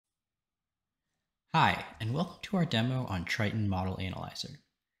Hi, and welcome to our demo on Triton Model Analyzer.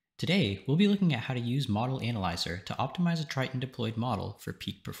 Today, we'll be looking at how to use Model Analyzer to optimize a Triton deployed model for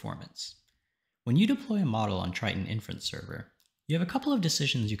peak performance. When you deploy a model on Triton Inference Server, you have a couple of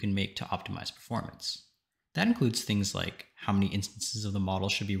decisions you can make to optimize performance. That includes things like how many instances of the model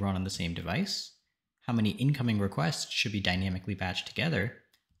should be run on the same device, how many incoming requests should be dynamically batched together,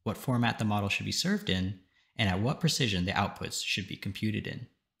 what format the model should be served in, and at what precision the outputs should be computed in.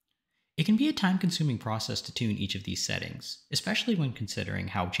 It can be a time-consuming process to tune each of these settings, especially when considering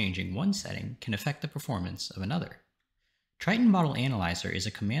how changing one setting can affect the performance of another. Triton Model Analyzer is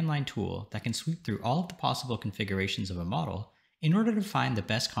a command line tool that can sweep through all of the possible configurations of a model in order to find the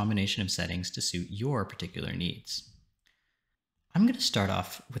best combination of settings to suit your particular needs. I'm going to start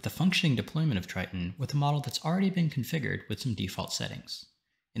off with the functioning deployment of Triton with a model that's already been configured with some default settings.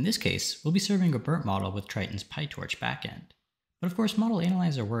 In this case, we'll be serving a BERT model with Triton's PyTorch backend. But of course, Model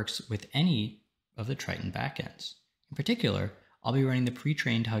Analyzer works with any of the Triton backends. In particular, I'll be running the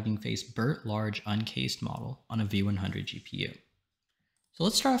pre-trained Hugging Face BERT large uncased model on a V100 GPU. So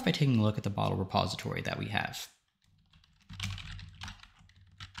let's start off by taking a look at the model repository that we have.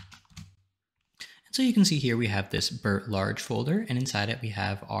 And so you can see here we have this BERT large folder, and inside it we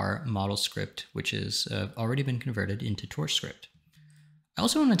have our model script, which has already been converted into Torch script. I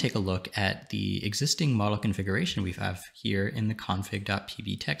also want to take a look at the existing model configuration we have here in the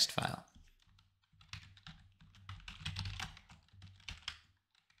config.pb text file.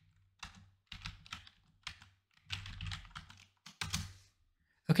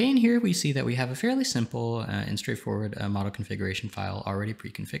 Okay, and here we see that we have a fairly simple and straightforward model configuration file already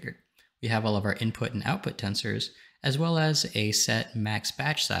pre-configured. We have all of our input and output tensors, as well as a set max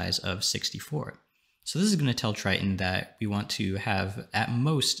batch size of 64. So this is going to tell Triton that we want to have at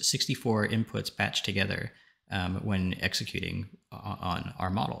most 64 inputs batched together when executing on our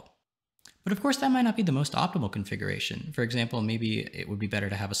model. But of course, that might not be the most optimal configuration. For example, maybe it would be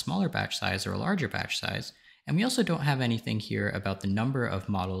better to have a smaller batch size or a larger batch size. And we also don't have anything here about the number of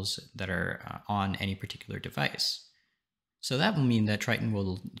models that are on any particular device. So that will mean that Triton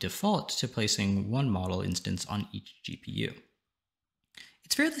will default to placing one model instance on each GPU.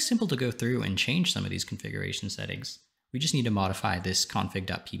 It's fairly simple to go through and change some of these configuration settings. We just need to modify this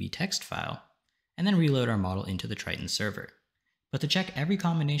config.pb text file, and then reload our model into the Triton server. But to check every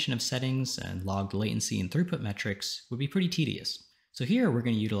combination of settings and logged latency and throughput metrics would be pretty tedious. So here we're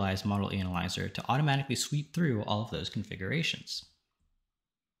going to utilize Model Analyzer to automatically sweep through all of those configurations.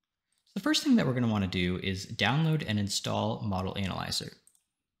 So the first thing that we're going to want to do is download and install Model Analyzer.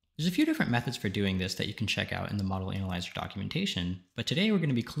 There's a few different methods for doing this that you can check out in the Model Analyzer documentation, but today we're going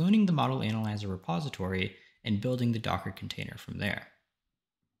to be cloning the Model Analyzer repository and building the Docker container from there.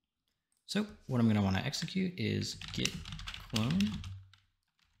 So what I'm going to want to execute is git clone,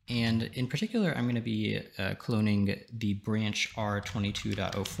 and in particular I'm going to be cloning the branch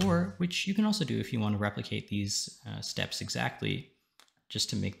r22.04, which you can also do if you want to replicate these steps exactly, just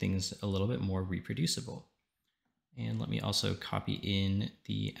to make things a little bit more reproducible. And let me also copy in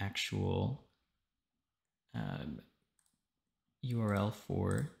the actual URL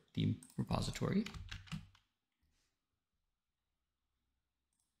for the repository.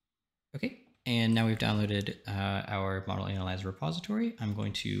 Okay, and now we've downloaded our Model Analyzer repository. I'm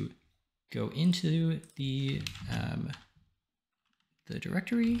going to go into the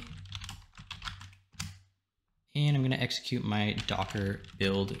directory, and I'm going to execute my docker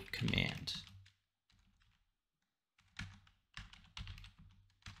build command.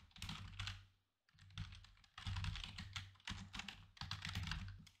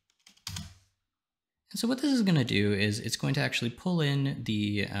 And so what this is going to do is it's going to actually pull in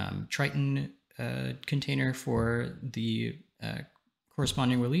the Triton container for the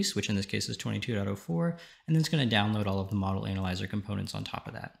corresponding release, which in this case is 22.04, and then it's going to download all of the Model Analyzer components on top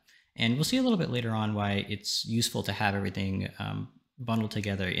of that. And we'll see a little bit later on why it's useful to have everything bundled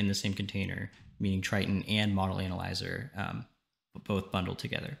together in the same container, meaning Triton and Model Analyzer both bundled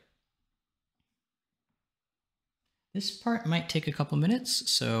together. This part might take a couple minutes,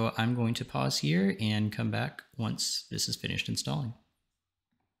 so I'm going to pause here and come back once this is finished installing.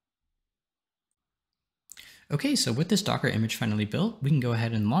 Okay, so with this Docker image finally built, we can go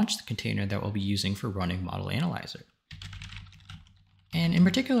ahead and launch the container that we'll be using for running Model Analyzer. And in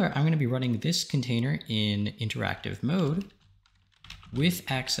particular, I'm going to be running this container in interactive mode with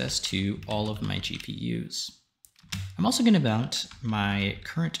access to all of my GPUs. I'm also going to mount my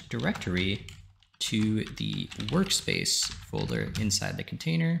current directory to the workspace folder inside the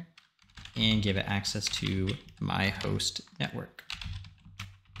container and give it access to my host network.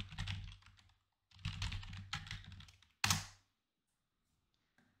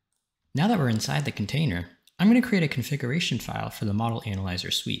 Now that we're inside the container, I'm going to create a configuration file for the Model Analyzer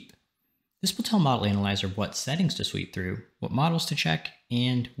sweep. This will tell Model Analyzer what settings to sweep through, what models to check,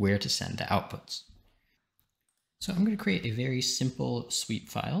 and where to send the outputs. So I'm going to create a very simple sweep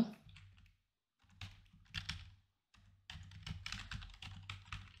file.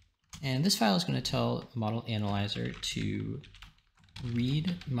 And this file is going to tell Model Analyzer to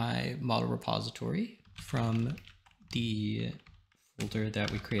read my model repository from the folder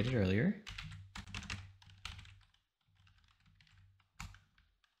that we created earlier.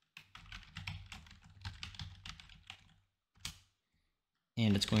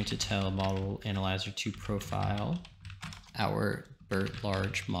 And it's going to tell Model Analyzer to profile our BERT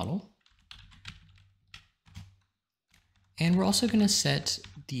large model. And we're also going to set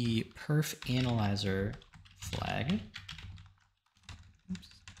the perf analyzer flag. Oops.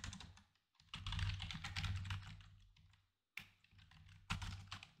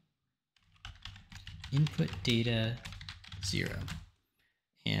 Input data 0.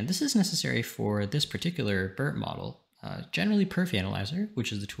 And this is necessary for this particular BERT model. Generally, perf analyzer,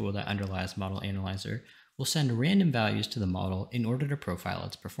 which is the tool that underlies Model Analyzer, will send random values to the model in order to profile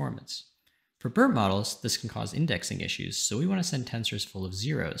its performance. For BERT models, this can cause indexing issues, so we want to send tensors full of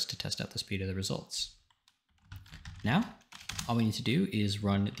zeros to test out the speed of the results. Now, all we need to do is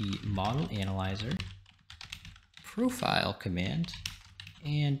run the Model Analyzer profile command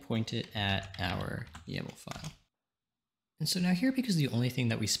and point it at our YAML file. And so now here, because the only thing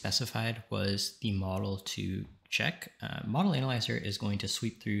that we specified was the model to check, Model Analyzer is going to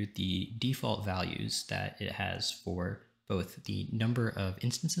sweep through the default values that it has for both the number of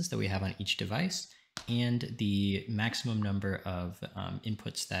instances that we have on each device and the maximum number of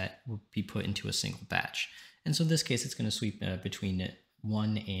inputs that will be put into a single batch. And so in this case, it's going to sweep between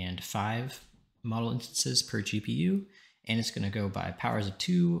 1 and 5 model instances per GPU, and it's going to go by powers of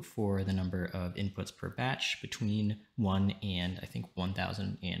 2 for the number of inputs per batch between 1 and I think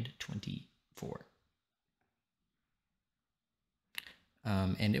 1024.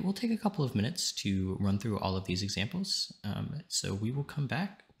 And it will take a couple of minutes to run through all of these examples. So we will come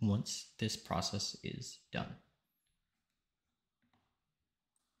back once this process is done.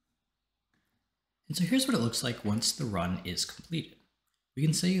 And so here's what it looks like once the run is completed. We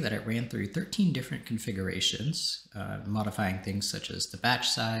can see that it ran through 13 different configurations, modifying things such as the batch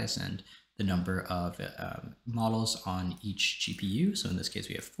size and the number of models on each GPU. So in this case,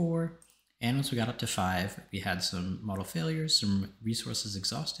 we have 4. And once we got up to 5, we had some model failures, some resources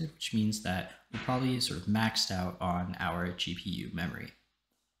exhausted, which means that we probably sort of maxed out on our GPU memory.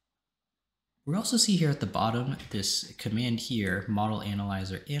 We also see here at the bottom this command here, Model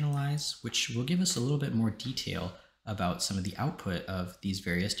Analyzer Analyze, which will give us a little bit more detail about some of the output of these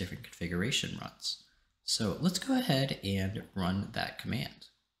various different configuration runs. So let's go ahead and run that command.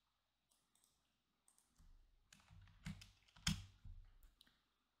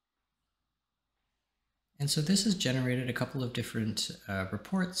 And so this has generated a couple of different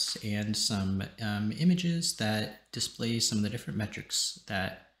reports and some images that display some of the different metrics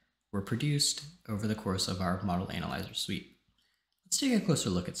that were produced over the course of our Model Analyzer suite. Let's take a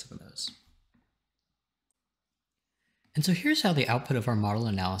closer look at some of those. And so here's how the output of our model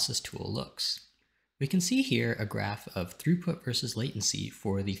analysis tool looks. We can see here a graph of throughput versus latency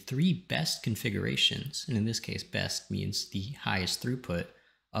for the 3 best configurations, and in this case best means the highest throughput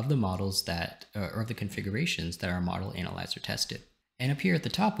of the models that, or the configurations that our Model Analyzer tested. And up here at the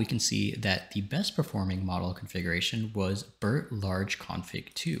top, we can see that the best performing model configuration was BERT Large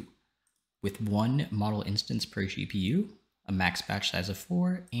Config 2, with 1 model instance per GPU, a max batch size of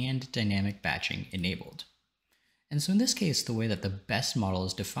 4, and dynamic batching enabled. And so in this case, the way that the best model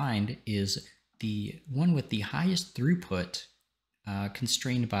is defined is the one with the highest throughput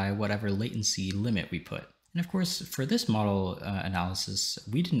constrained by whatever latency limit we put. And of course, for this model analysis,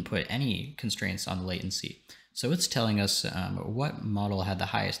 we didn't put any constraints on the latency. So it's telling us what model had the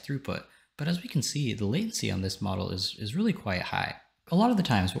highest throughput. But as we can see, the latency on this model is really quite high. A lot of the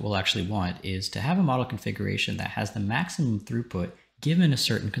times what we'll actually want is to have a model configuration that has the maximum throughput given a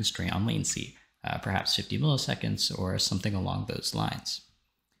certain constraint on latency, perhaps 50 milliseconds or something along those lines.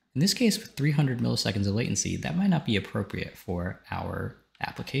 In this case, with 300 milliseconds of latency, that might not be appropriate for our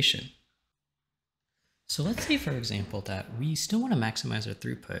application. So let's say, for example, that we still want to maximize our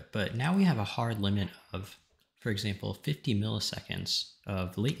throughput, but now we have a hard limit of, for example, 50 milliseconds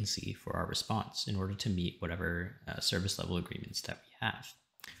of latency for our response in order to meet whatever service level agreements that we have.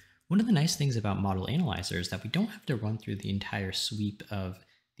 One of the nice things about Model Analyzer is that we don't have to run through the entire sweep of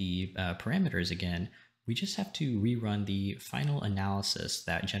the parameters again. We just have to rerun the final analysis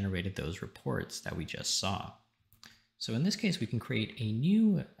that generated those reports that we just saw. So in this case, we can create a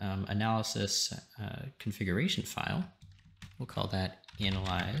new analysis configuration file. We'll call that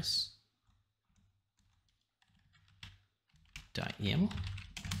analyze.yaml.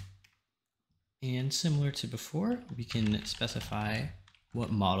 And similar to before, we can specify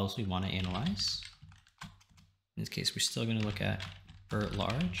what models we want to analyze. In this case, we're still going to look at BERT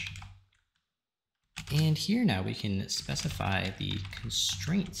large. And here now we can specify the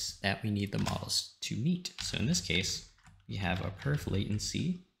constraints that we need the models to meet. So in this case, we have a perf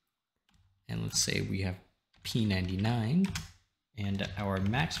latency, and let's say we have P99, and our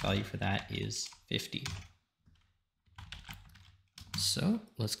max value for that is 50. So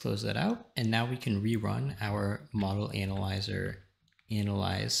let's close that out, and now we can rerun our model analyzer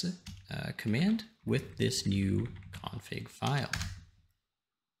analyze command with this new config file.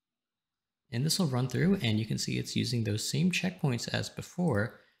 And this will run through, and you can see it's using those same checkpoints as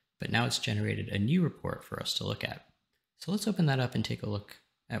before, but now it's generated a new report for us to look at. So let's open that up and take a look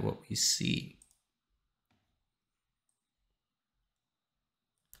at what we see.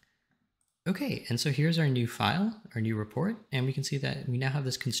 Okay, and so here's our new file, our new report, and we can see that we now have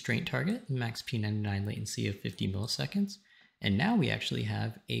this constraint target, max P99 latency of 50 milliseconds, and now we actually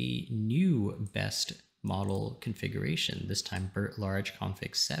have a new best model configuration, this time BERT large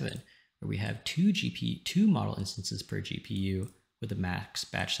config 7, where we have two model instances per GPU with a max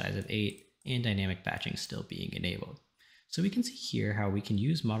batch size of 8 and dynamic batching still being enabled. So we can see here how we can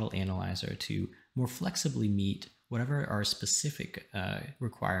use Model Analyzer to more flexibly meet whatever our specific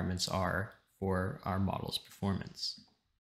requirements are for our model's performance.